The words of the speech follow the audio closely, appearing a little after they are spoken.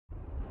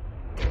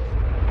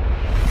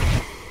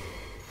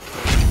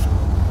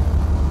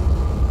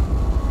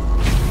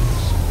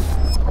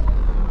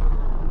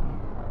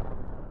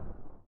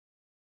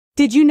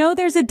Did you know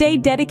there's a day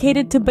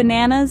dedicated to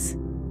bananas?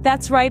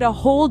 That's right, a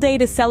whole day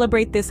to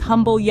celebrate this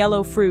humble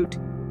yellow fruit.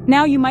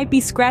 Now you might be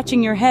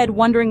scratching your head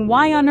wondering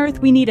why on earth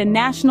we need a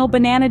National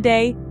Banana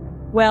Day.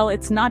 Well,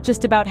 it's not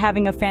just about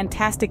having a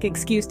fantastic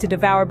excuse to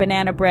devour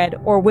banana bread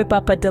or whip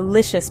up a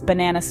delicious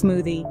banana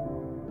smoothie.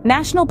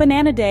 National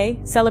Banana Day,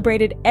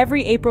 celebrated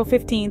every April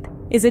 15th,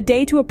 is a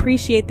day to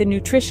appreciate the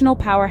nutritional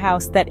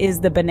powerhouse that is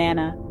the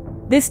banana.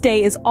 This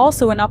day is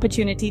also an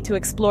opportunity to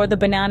explore the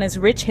banana's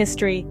rich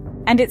history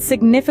and its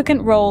significant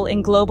role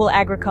in global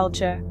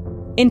agriculture.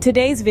 In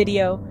today's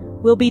video,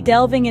 we'll be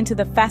delving into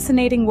the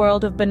fascinating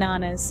world of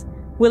bananas.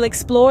 We'll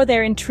explore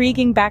their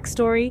intriguing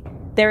backstory,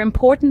 their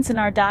importance in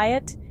our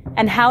diet,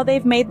 and how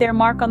they've made their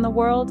mark on the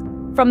world.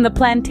 From the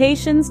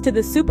plantations to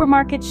the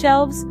supermarket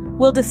shelves,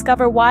 we'll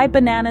discover why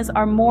bananas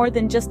are more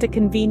than just a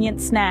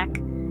convenient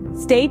snack.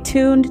 Stay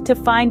tuned to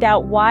find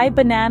out why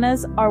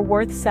bananas are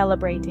worth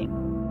celebrating.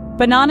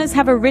 Bananas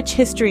have a rich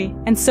history,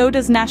 and so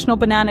does National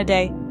Banana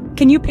Day.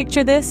 Can you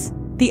picture this?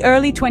 The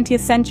early 20th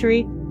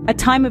century, a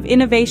time of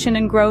innovation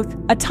and growth,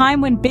 a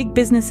time when big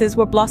businesses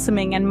were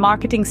blossoming and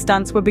marketing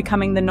stunts were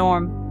becoming the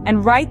norm.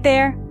 And right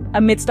there,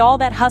 amidst all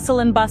that hustle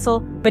and bustle,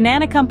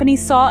 banana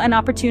companies saw an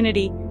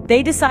opportunity.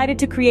 They decided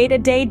to create a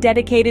day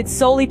dedicated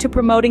solely to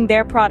promoting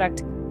their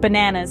product,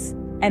 bananas.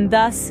 And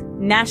thus,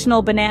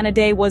 National Banana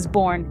Day was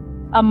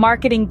born. A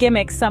marketing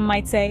gimmick, some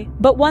might say,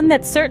 but one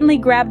that certainly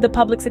grabbed the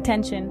public's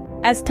attention.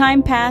 As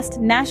time passed,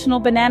 National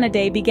Banana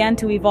Day began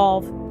to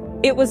evolve.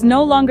 It was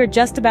no longer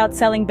just about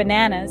selling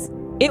bananas.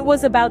 It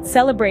was about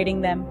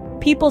celebrating them.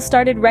 People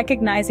started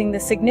recognizing the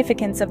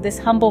significance of this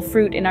humble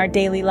fruit in our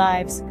daily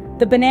lives.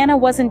 The banana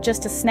wasn't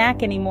just a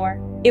snack anymore.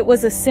 It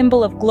was a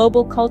symbol of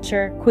global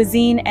culture,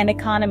 cuisine, and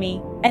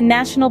economy. And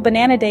National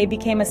Banana Day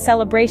became a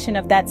celebration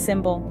of that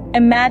symbol.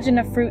 Imagine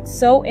a fruit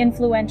so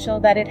influential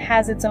that it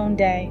has its own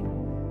day.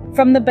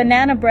 From the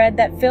banana bread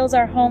that fills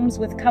our homes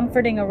with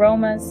comforting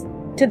aromas,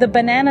 to the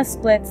banana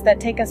splits that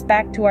take us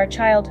back to our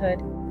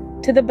childhood,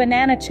 to the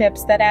banana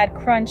chips that add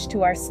crunch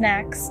to our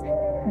snacks,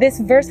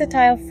 this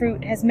versatile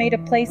fruit has made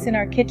a place in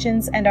our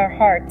kitchens and our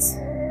hearts.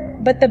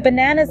 But the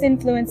banana's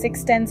influence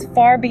extends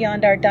far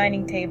beyond our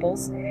dining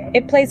tables.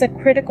 It plays a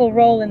critical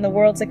role in the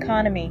world's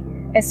economy,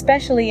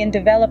 especially in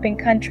developing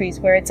countries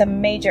where it's a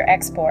major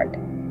export.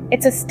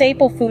 It's a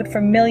staple food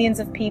for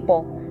millions of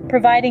people,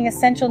 providing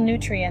essential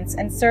nutrients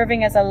and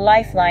serving as a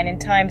lifeline in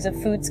times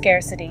of food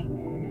scarcity.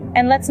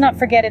 And let's not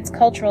forget its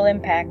cultural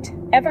impact.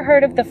 Ever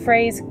heard of the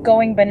phrase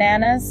 "going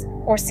bananas"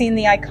 or seen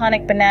the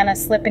iconic banana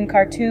slip in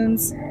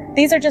cartoons?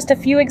 These are just a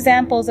few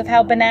examples of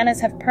how bananas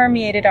have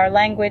permeated our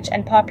language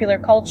and popular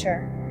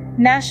culture.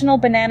 National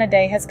Banana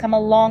Day has come a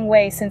long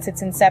way since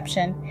its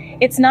inception.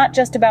 It's not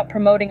just about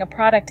promoting a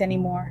product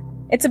anymore.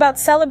 It's about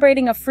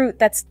celebrating a fruit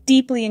that's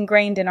deeply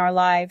ingrained in our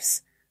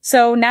lives.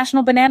 So,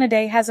 National Banana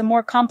Day has a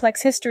more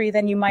complex history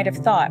than you might have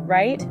thought,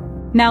 right?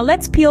 Now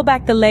let's peel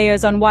back the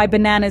layers on why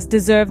bananas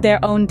deserve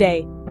their own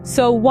day.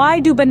 So why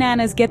do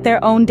bananas get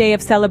their own day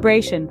of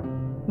celebration?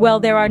 Well,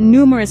 there are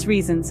numerous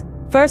reasons.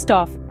 First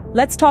off,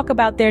 let's talk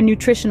about their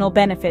nutritional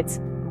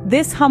benefits.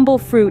 This humble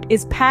fruit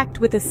is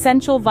packed with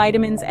essential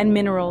vitamins and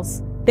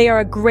minerals. They are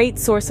a great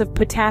source of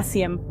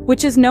potassium,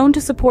 which is known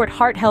to support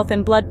heart health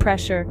and blood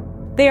pressure.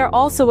 They are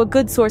also a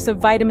good source of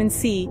vitamin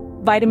C,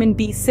 vitamin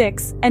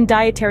B6, and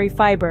dietary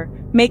fiber,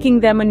 making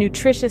them a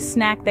nutritious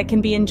snack that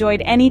can be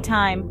enjoyed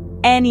anytime,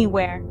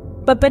 anywhere.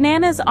 But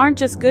bananas aren't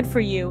just good for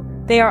you,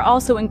 they are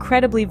also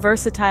incredibly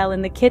versatile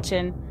in the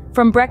kitchen.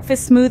 From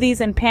breakfast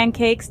smoothies and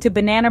pancakes to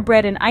banana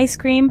bread and ice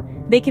cream,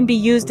 they can be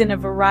used in a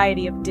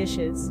variety of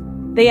dishes.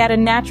 They add a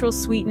natural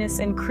sweetness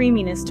and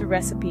creaminess to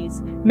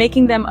recipes,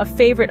 making them a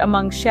favorite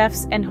among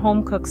chefs and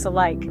home cooks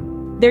alike.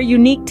 Their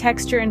unique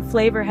texture and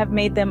flavor have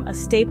made them a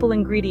staple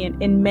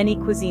ingredient in many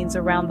cuisines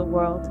around the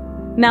world.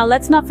 Now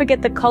let's not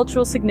forget the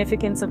cultural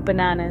significance of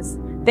bananas.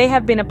 They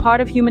have been a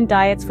part of human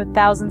diets for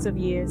thousands of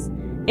years.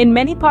 In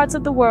many parts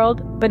of the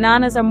world,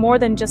 bananas are more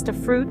than just a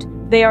fruit,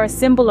 they are a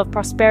symbol of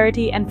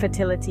prosperity and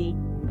fertility.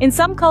 In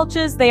some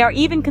cultures, they are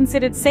even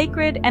considered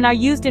sacred and are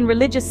used in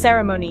religious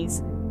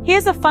ceremonies.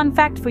 Here's a fun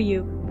fact for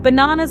you.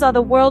 Bananas are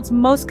the world's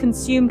most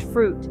consumed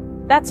fruit.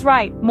 That's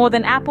right, more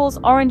than apples,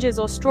 oranges,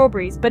 or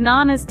strawberries,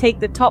 bananas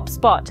take the top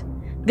spot.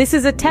 This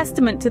is a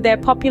testament to their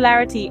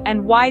popularity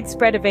and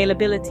widespread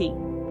availability.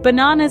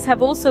 Bananas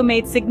have also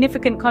made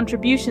significant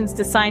contributions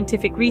to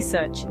scientific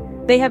research.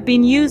 They have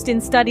been used in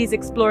studies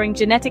exploring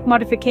genetic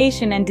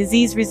modification and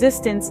disease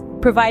resistance,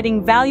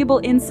 providing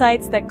valuable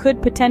insights that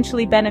could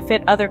potentially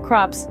benefit other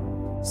crops.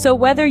 So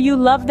whether you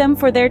love them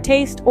for their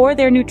taste or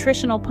their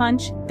nutritional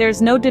punch,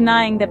 there's no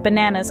denying that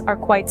bananas are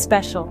quite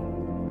special.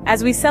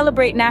 As we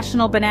celebrate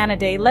National Banana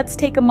Day, let's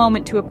take a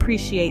moment to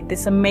appreciate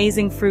this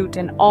amazing fruit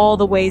and all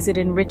the ways it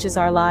enriches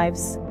our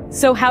lives.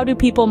 So how do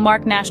people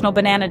mark National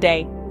Banana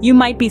Day? You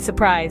might be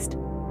surprised.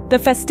 The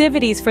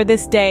festivities for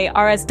this day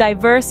are as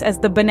diverse as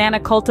the banana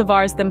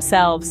cultivars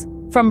themselves.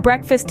 From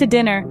breakfast to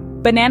dinner,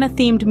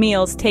 banana-themed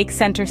meals take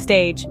center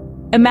stage.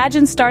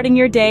 Imagine starting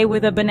your day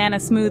with a banana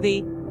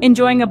smoothie,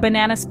 enjoying a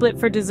banana split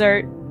for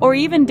dessert, or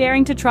even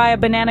daring to try a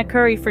banana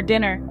curry for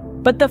dinner.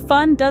 But the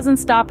fun doesn't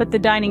stop at the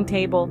dining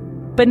table.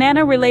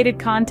 Banana-related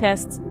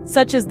contests,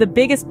 such as the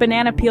biggest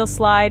banana peel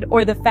slide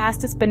or the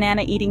fastest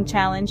banana eating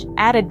challenge,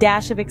 add a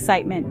dash of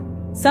excitement.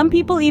 Some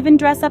people even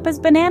dress up as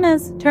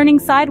bananas, turning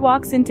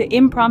sidewalks into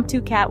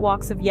impromptu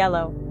catwalks of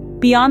yellow.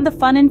 Beyond the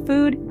fun and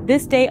food,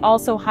 this day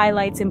also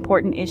highlights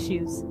important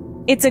issues.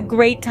 It's a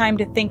great time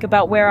to think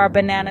about where our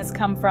bananas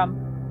come from.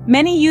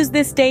 Many use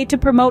this day to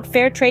promote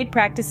fair trade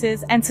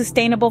practices and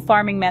sustainable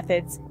farming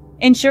methods,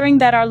 ensuring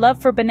that our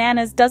love for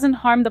bananas doesn't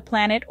harm the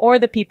planet or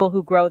the people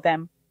who grow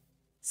them.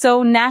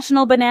 So,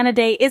 National Banana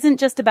Day isn't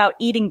just about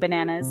eating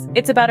bananas,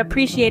 it's about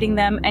appreciating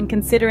them and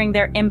considering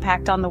their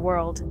impact on the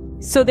world.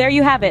 So there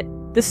you have it,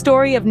 the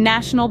story of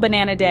National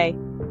Banana Day.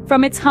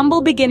 From its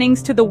humble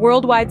beginnings to the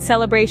worldwide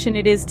celebration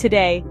it is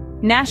today,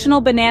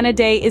 National Banana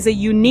Day is a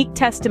unique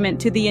testament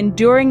to the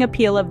enduring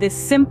appeal of this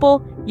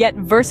simple, yet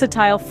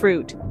versatile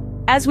fruit.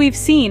 As we've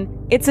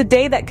seen, it's a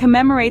day that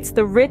commemorates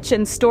the rich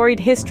and storied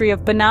history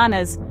of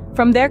bananas,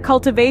 from their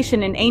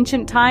cultivation in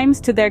ancient times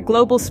to their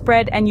global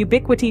spread and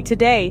ubiquity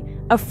today,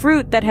 a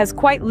fruit that has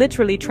quite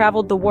literally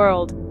traveled the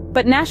world.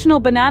 But National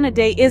Banana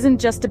Day isn't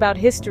just about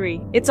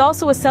history, it's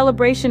also a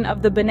celebration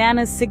of the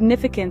banana's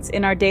significance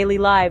in our daily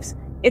lives.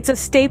 It's a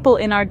staple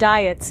in our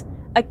diets,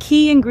 a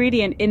key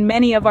ingredient in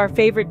many of our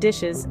favorite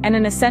dishes, and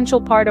an essential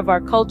part of our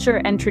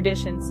culture and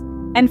traditions.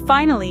 And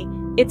finally,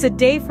 it's a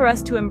day for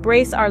us to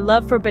embrace our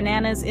love for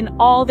bananas in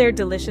all their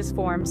delicious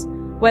forms.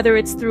 Whether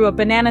it's through a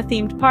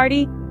banana-themed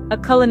party, a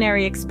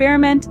culinary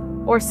experiment,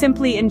 or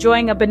simply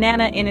enjoying a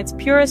banana in its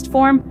purest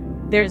form,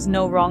 there's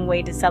no wrong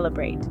way to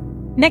celebrate.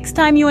 Next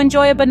time you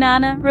enjoy a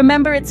banana,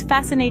 remember its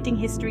fascinating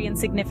history and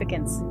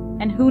significance.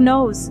 And who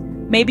knows,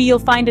 maybe you'll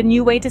find a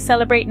new way to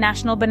celebrate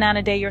National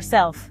Banana Day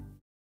yourself.